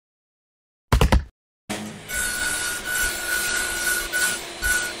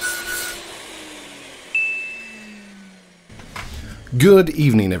Good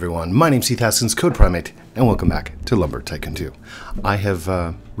evening, everyone. My name's Heath, Haskins, Code Primate, and welcome back to Lumber Tycoon 2. I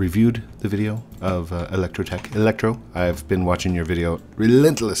have reviewed the video of Electro. I've been watching your video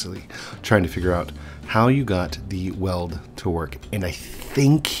relentlessly, trying to figure out how you got the weld to work, and I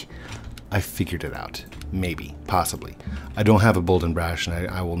think I figured it out. Maybe, possibly. I don't have a bolt and brash, and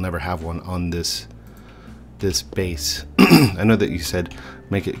I will never have one on this base. I know that you said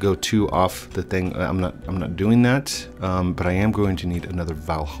make it go 2 off the thing. I'm not doing that, but I am going to need another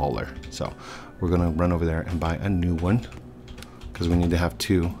valve hauler. So we're gonna run over there and buy a new one because we need to have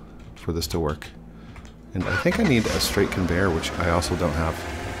 2 for this to work. And I think I need a straight conveyor, which I also don't have.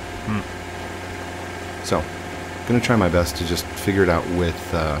 So I'm gonna try my best to just figure it out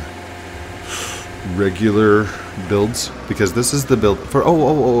with regular builds, because this is the build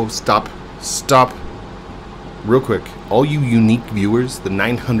for stop real quick. All you unique viewers, the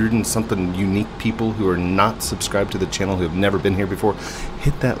 900 and something unique people who are not subscribed to the channel, who have never been here before,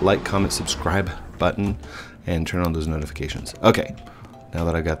 hit that like, comment, subscribe button and turn on those notifications. Okay, now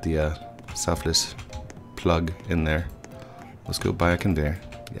that I got the selfless plug in there, let's go buy a conveyor.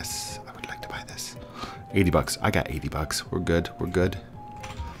 Yes, I would like to buy this. 80 bucks. I got 80 bucks. We're good. We're good.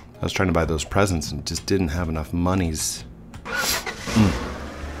 I was trying to buy those presents and just didn't have enough monies.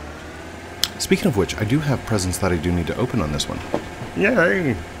 Speaking of which, I do have presents that I do need to open on this one.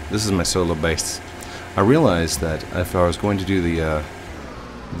 Yay! This is my solo base. I realized that if I was going to do the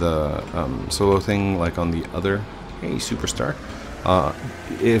solo thing like on the other, hey superstar,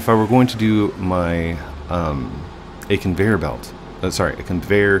 if I were going to do my a conveyor belt, sorry, a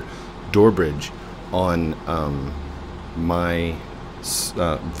conveyor door bridge on my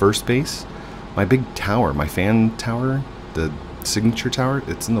first base, my big tower, my fan tower, the signature tower,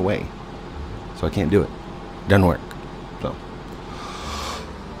 it's in the way. So I can't do it. Doesn't work. So.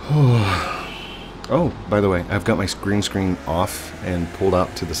 Oh, by the way, I've got my green screen off and pulled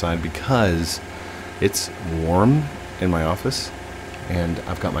out to the side because it's warm in my office, and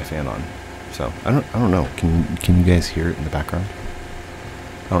I've got my fan on. So I don't know. Can you guys hear it in the background?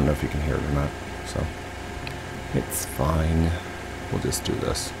 I don't know if you can hear it or not. So it's fine. We'll just do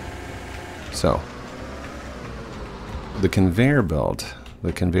this. So the conveyor belt,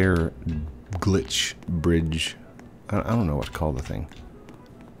 the conveyor glitch bridge, I don't know what to call the thing.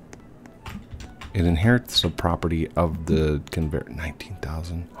 It inherits the property of the conveyor.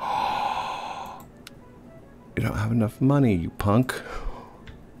 19,000. You don't have enough money, you punk.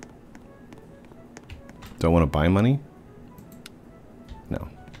 Don't want to buy money? No,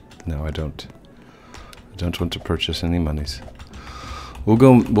 I don't. I don't want to purchase any monies. We'll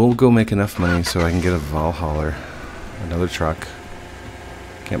go make enough money so I can get a valve hauler, another truck.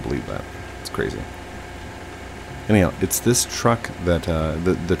 Can't believe that. It's crazy. Anyhow, it's this truck that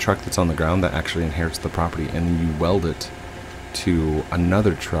the truck that's on the ground that actually inherits the property, and then you weld it to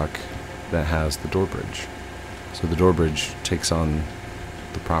another truck that has the door bridge. So the door bridge takes on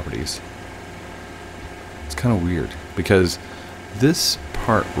the properties. It's kind of weird because this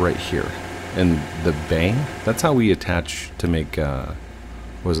part right here and the bay, that's how we attach to make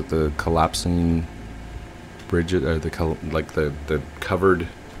was it the collapsing bridge, or the covered,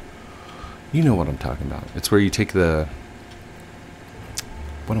 you know what I'm talking about. It's where you take the,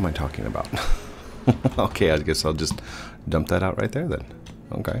 what am I talking about? Okay, I guess I'll just dump that out right there then.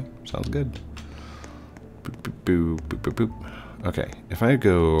 Okay, sounds good. Boop, boop, boop, boop, boop, boop. Okay, if I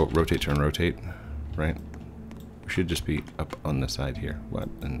go rotate, turn, rotate, right? We should just be up on the side here. What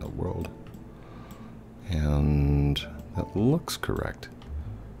in the world? And that looks correct.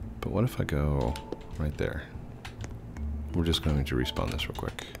 But what if I go right there? We're just going to respawn this real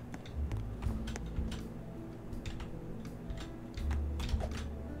quick.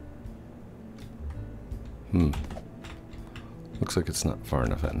 Looks like it's not far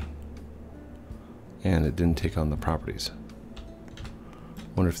enough in. And it didn't take on the properties.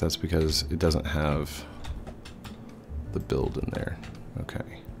 Wonder if that's because it doesn't have the build in there.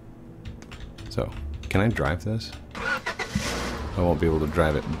 Okay. So, can I drive this? I won't be able to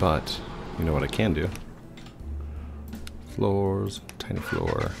drive it, but you know what I can do? Floors, tiny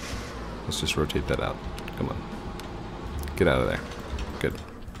floor. Let's just rotate that out. Come on. Get out of there. Good.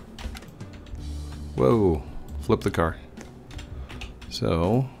 Whoa. Flip the car.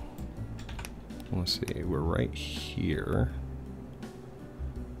 So, let's see. We're right here.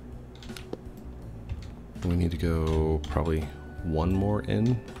 We need to go probably 1 more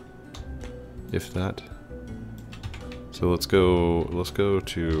in, if that. So let's go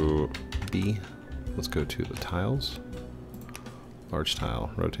to B. Let's go to the tiles. Large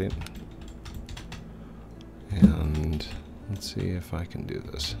tile, rotate. And let's see if I can do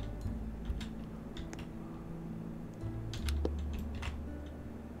this.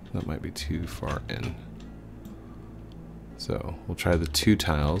 That might be too far in. So we'll try the 2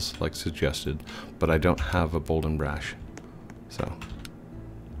 tiles like suggested, but I don't have a bolt and brash. So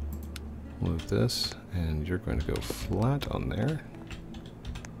move this, and you're going to go flat on there.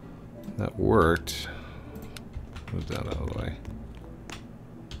 That worked. Move that out of the way.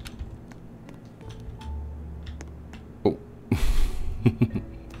 Oh.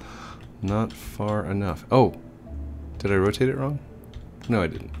 Not far enough. Oh, did I rotate it wrong? No, I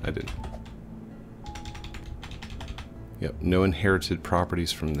didn't. I didn't. Yep, no inherited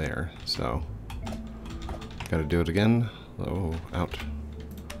properties from there, so gotta do it again. Oh, out.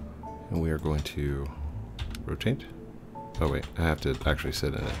 And we are going to rotate. Oh wait, I have to actually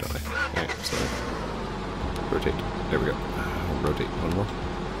sit in it, don't I? Alright, so rotate. There we go. Rotate one more.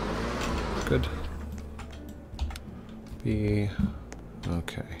 Good. B.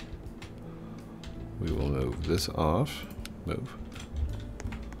 Okay. We will move this off. Move.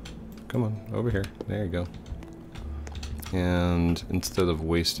 Come on, over here. There you go. And instead of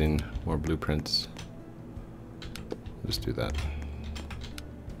wasting more blueprints, just do that.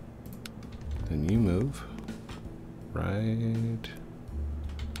 Then you move right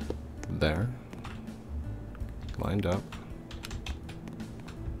there, lined up.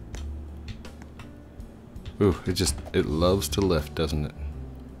 Ooh, it loves to lift, doesn't it?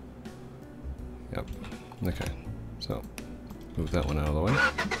 Yep. Okay, so move that one out of the way.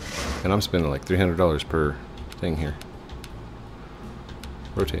 And I'm spending like $300 per thing here.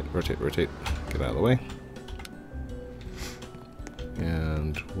 Rotate, rotate, rotate. Get out of the way.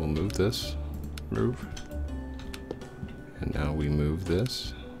 And we'll move this. Move. And now we move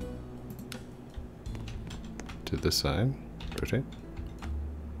this to this side. Rotate.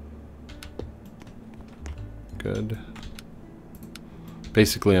 Good.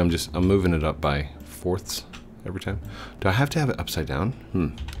 Basically, I'm moving it up by fourths every time. Do I have to have it upside down?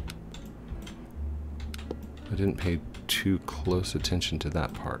 I didn't pay too close attention to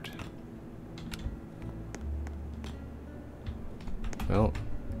that part. Well,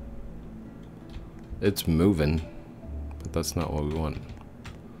 it's moving, but that's not what we want.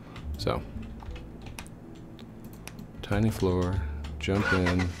 So, tiny floor, jump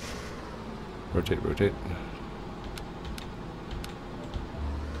in, rotate, rotate.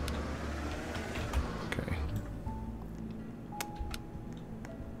 Okay.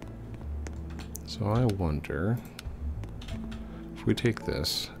 So I wonder if we take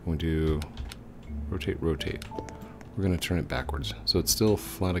this and we do rotate, rotate, we're going to turn it backwards. So it's still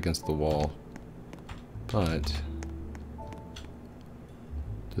flat against the wall, but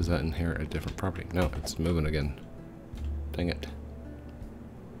does that inherit a different property? No, it's moving again. Dang it.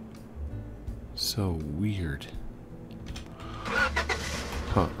 So weird.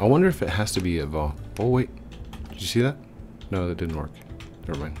 Huh, I wonder if it has to be a vol. Oh wait, did you see that? No, that didn't work.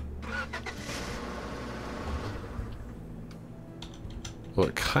 Never mind. Well,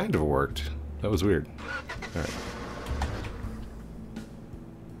 it kind of worked. That was weird. Alright.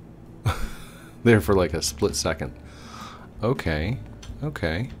 There for like a split second. Okay.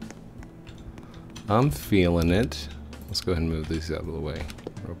 Okay. I'm feeling it. Let's go ahead and move these out of the way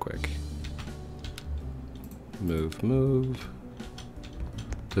real quick. Move, move.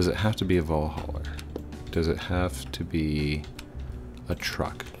 Does it have to be a vol hauler? Does it have to be a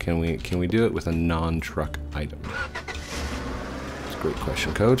truck? Can we do it with a non-truck item? That's a great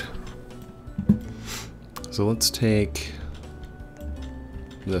question, Code. So let's take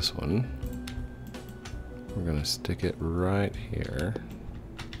this one. We're gonna stick it right here.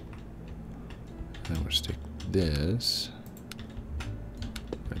 And we'll stick this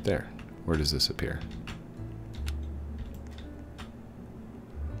right there. Where does this appear?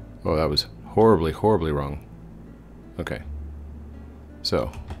 Oh, that was horribly, horribly wrong. Okay.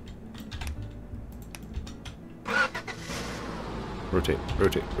 So. Rotate,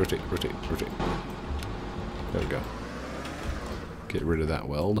 rotate, rotate, rotate, rotate. There we go. Get rid of that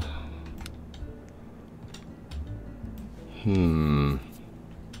weld.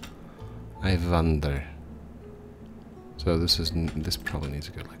 I wonder. So this probably needs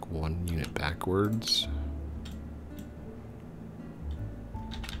to go like 1 unit backwards.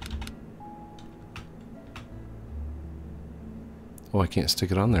 Oh, I can't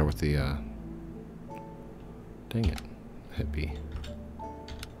stick it on there with the, dang it. Hit B.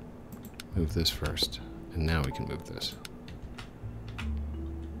 Move this first. And now we can move this.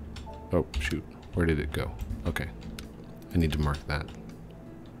 Oh, shoot. Where did it go? Okay. I need to mark that.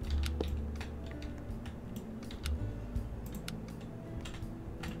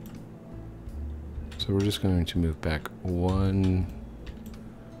 So we're just going to move back 1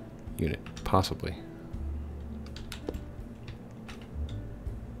 unit, possibly.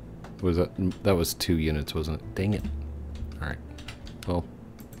 Was that was 2 units, wasn't it? Dang it. Alright. Well,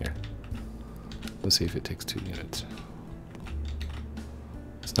 here. Let's see if it takes 2 units.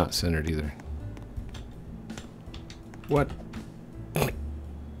 It's not centered either. What?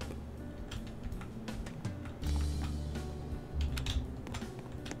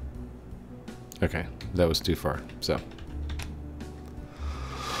 Okay, that was too far, so.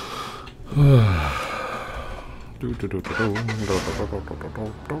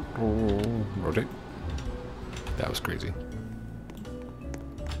 Rotate. That was crazy.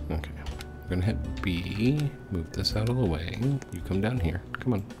 Okay, we're gonna hit B, move this out of the way. You come down here.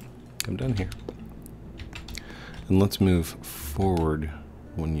 Come on, come down here. And let's move forward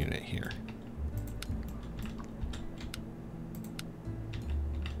 1 unit here.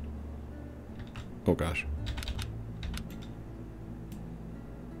 Oh gosh.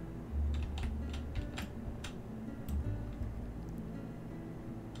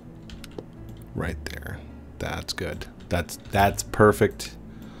 Right there. That's good. That's perfect.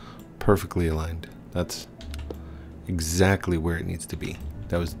 Perfectly aligned. That's exactly where it needs to be.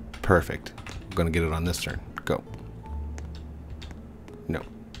 That was perfect. I'm gonna get it on this turn. Go. No.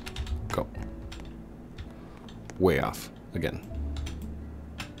 Go. Way off. Again.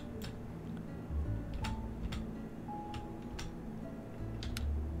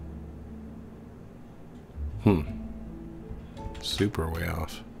 Super way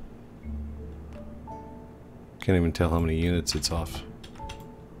off. Can't even tell how many units it's off.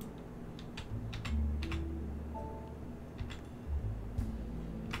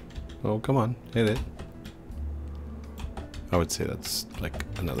 Oh, come on. Hit it. I would say that's like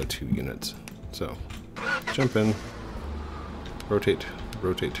another 2 units. So, jump in. Rotate.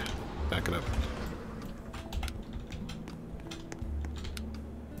 Rotate. Back it up.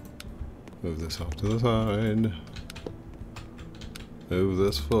 Move this off to the side. Move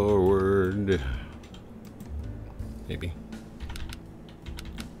this forward. Maybe.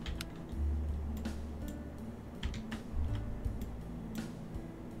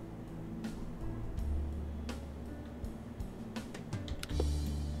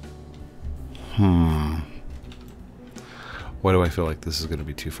 Why do I feel like this is going to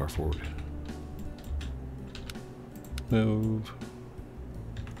be too far forward? Move.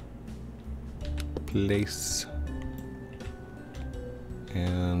 Place.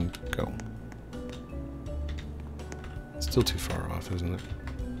 And go. Still too far off, isn't it?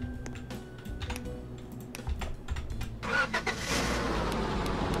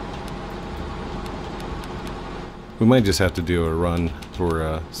 We might just have to do a run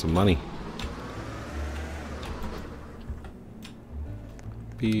for some money.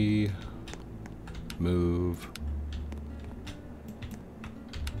 B, move.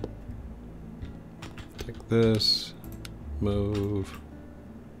 Take this, move.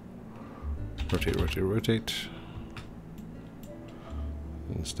 Rotate, rotate, rotate.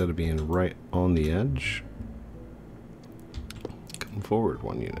 Instead of being right on the edge, come forward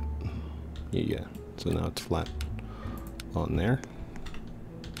 1 unit. Yeah, so now it's flat on there.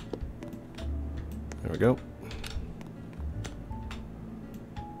 There we go.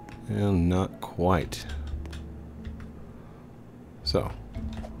 And not quite. So.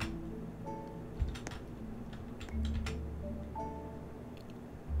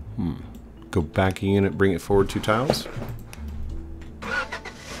 Go back a unit, bring it forward 2 tiles.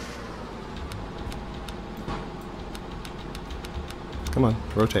 Come on,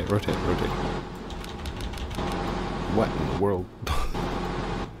 rotate, rotate, rotate. What in the world?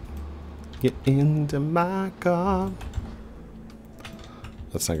 Get into my car.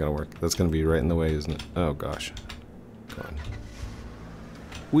 That's not gonna work. That's gonna be right in the way, isn't it? Oh gosh. Come on.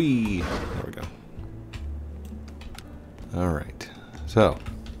 Whee! There we go. Alright. So,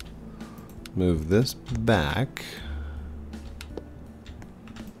 move this back.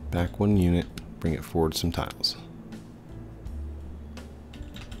 Back 1 unit. Bring it forward some tiles.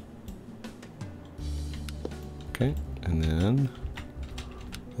 Okay, and then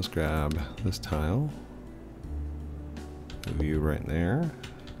let's grab this tile. Move you right there.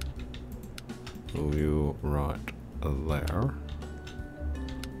 Move you right there.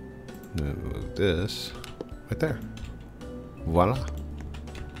 Then move this right there. Voila.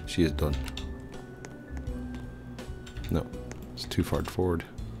 She is done. No, it's too far forward.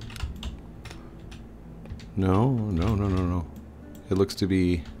 No, no, no, no, no. It looks to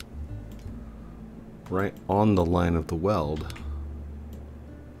be right on the line of the weld.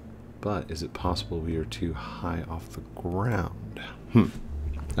 But is it possible we are too high off the ground?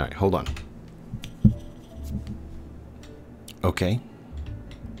 Alright, hold on. Okay.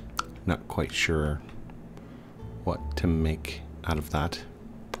 Not quite sure what to make out of that.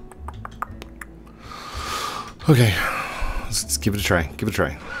 Okay, let's give it a try. Give it a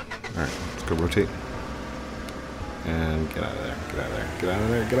try. All right, let's go rotate. And get out of there. Get out of there. Get out of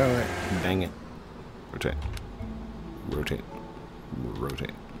there. Get out of there. Dang it. Rotate. Rotate.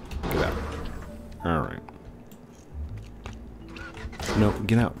 Rotate. Get out. All right. No,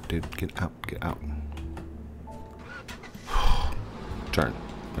 get out, dude. Get out. Get out. Turn.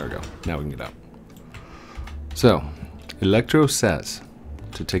 There we go. Now we can get out. So, Electro says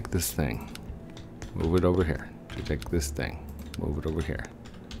to take this thing, move it over here. To take this thing, move it over here.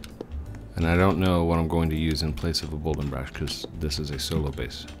 And I don't know what I'm going to use in place of a bolt and brash because this is a solo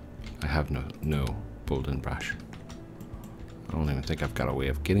base. I have no bolt and brash. I don't even think I've got a way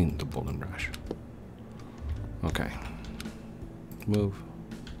of getting the bolt and brash. Okay. Move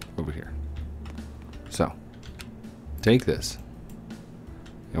over here. So, take this.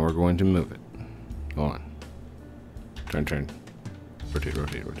 And we're going to move it. Hold on. Turn, turn. Rotate,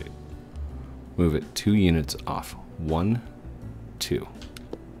 rotate, rotate. Move it 2 units off. 1, 2.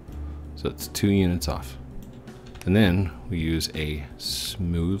 So it's 2 units off. And then we use a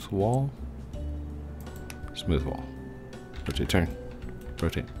smooth wall. Smooth wall. Rotate, turn.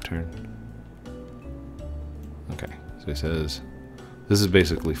 Rotate, turn. Okay. So he says, this is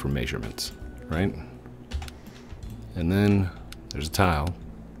basically for measurements, right? And then there's a tile.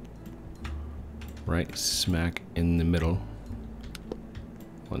 Right smack in the middle.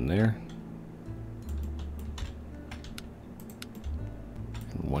 One there.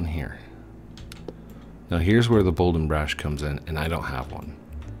 And one here. Now here's where the bolt and brash comes in, and I don't have one.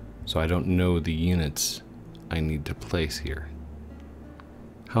 So I don't know the units I need to place here.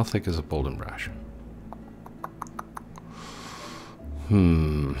 How thick is a bolt and brash?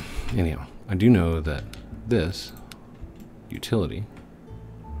 Anyhow, I do know that this utility,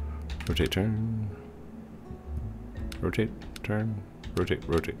 rotate, turn, rotate, turn, rotate,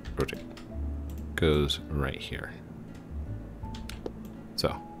 rotate, rotate, goes right here.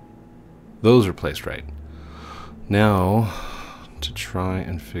 So, those are placed right. Now, to try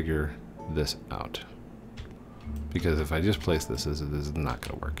and figure this out. Because if I just place this is not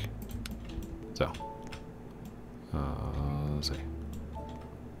going to work. So, let's see.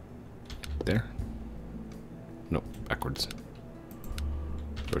 There. Nope, backwards.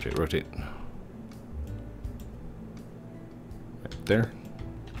 Rotate, rotate. Right there.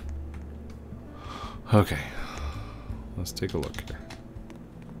 Okay. Let's take a look here.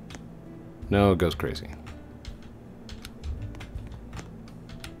 No, it goes crazy.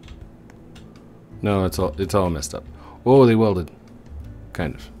 No, it's all messed up. Whoa, they welded.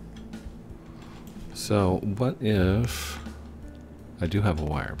 Kind of. So, what if I do have a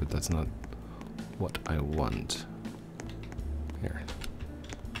wire, but that's not what I want. Here.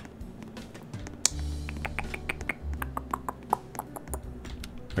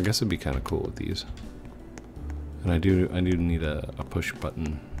 I guess it'd be kind of cool with these. And I do need a push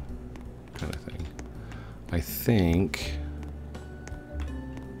button kind of thing. I think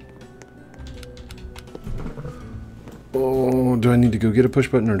oh, do I need to go get a push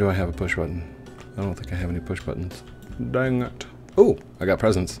button or do I have a push button? I don't think I have any push buttons. Dang it. Oh, I got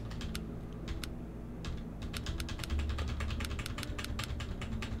presents.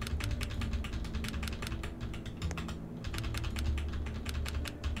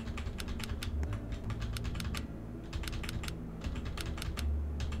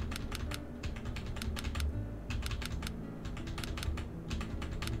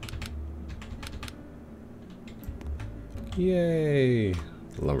 Yay!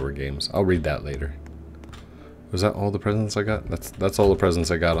 Lumber games. I'll read that later. Was that all the presents I got? That's all the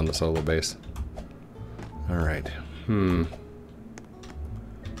presents I got on the solo base. Alright.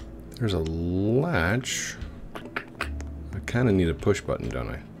 There's a latch. I kind of need a push button, don't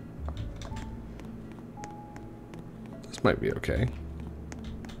I? This might be okay.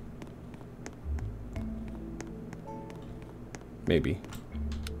 Maybe.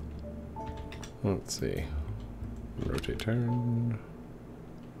 Let's see. Rotate, turn.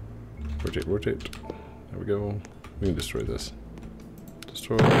 Rotate, rotate. There we go. We can destroy this.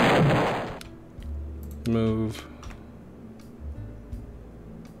 Destroy. Move.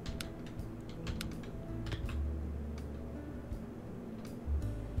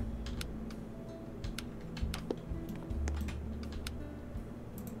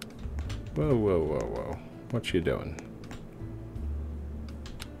 Whoa, whoa, whoa, whoa. What you doing?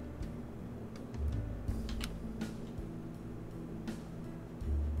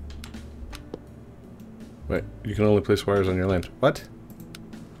 Wait, you can only place wires on your land. What?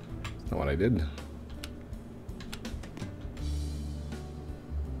 That's not what I did.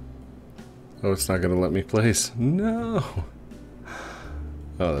 Oh, it's not gonna let me place. No!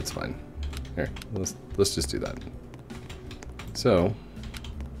 Oh, that's fine. Here, let's let's just do that. So,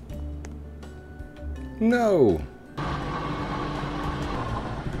 no.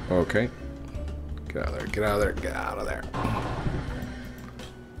 Okay. Get out of there, get out of there, get out of there.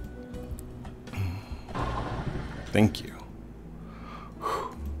 Thank you.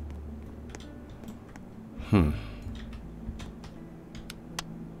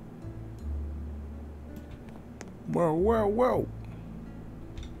 Whoa, whoa, whoa.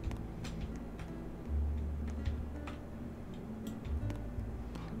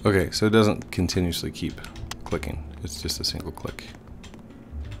 Okay, so it doesn't continuously keep clicking. It's just a single click.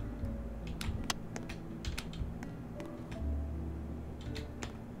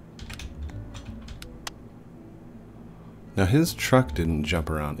 Now his truck didn't jump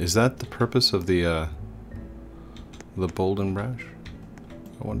around. Is that the purpose of the bold and brash?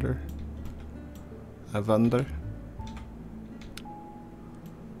 I wonder. I wonder.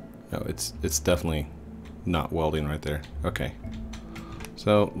 No, it's definitely not welding right there. Okay.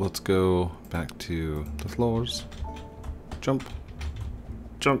 So let's go back to the floors. Jump.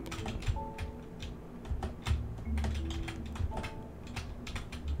 Jump.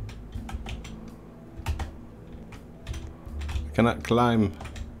 I cannot climb.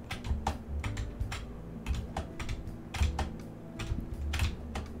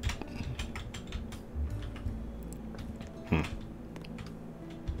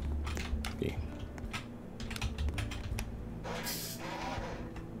 Okay.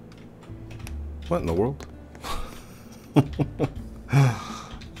 What in the world?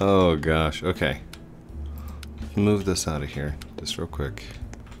 Oh gosh, okay. Move this out of here just real quick.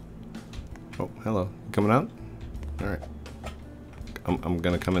 Oh, hello. You coming out? Alright. I'm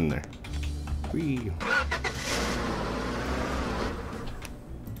gonna come in there. Whee.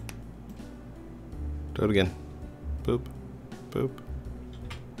 Do it again. Boop. Boop.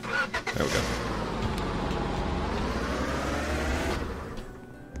 There we go.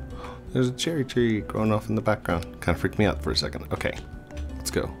 There's a cherry tree growing off in the background. Kind of freaked me out for a second. Okay, let's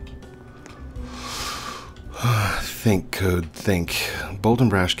go. Think, code, think. Bold and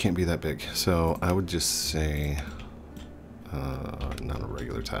brash can't be that big, so I would just say not a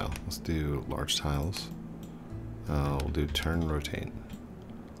regular tile. Let's do large tiles. We'll do turn, rotate.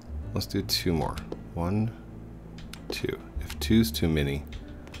 Let's do 2 more. 1, 2. If 2's too many,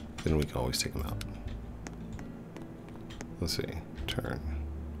 then we can always take them out. Let's see. Turn.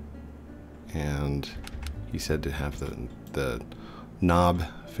 And he said to have the knob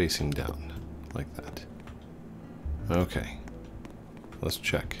facing down, like that. Okay. Let's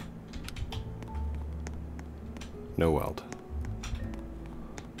check. No weld.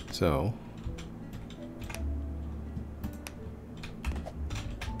 So,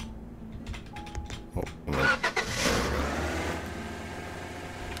 oh,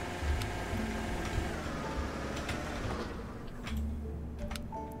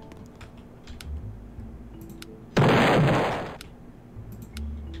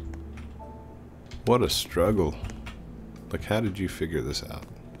 what a struggle. Like, how did you figure this out?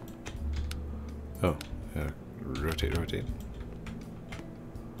 Oh, rotate, rotate.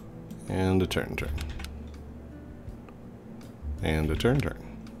 And a turn, turn. And a turn, turn.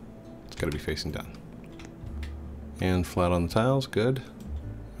 It's got to be facing down. And flat on the tiles, good.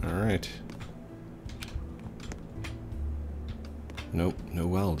 Alright. Nope, no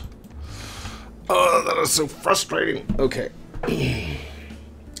weld. Oh, that is so frustrating. Okay.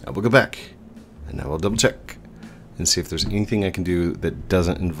 I will go back, and I will double check and see if there's anything I can do that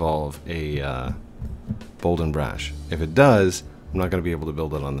doesn't involve a bold and brash. If it does, I'm not going to be able to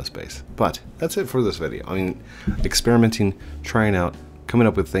build it on this base. But that's it for this video. I mean, experimenting, trying out, coming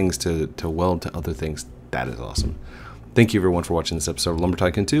up with things to weld to other things, that is awesome. Thank you everyone for watching this episode of Lumber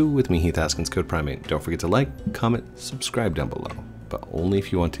Tycoon 2 with me, Heath Haskins, Code Primate. Don't forget to like, comment, subscribe down below. But only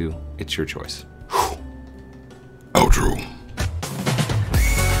if you want to. It's your choice. Outro.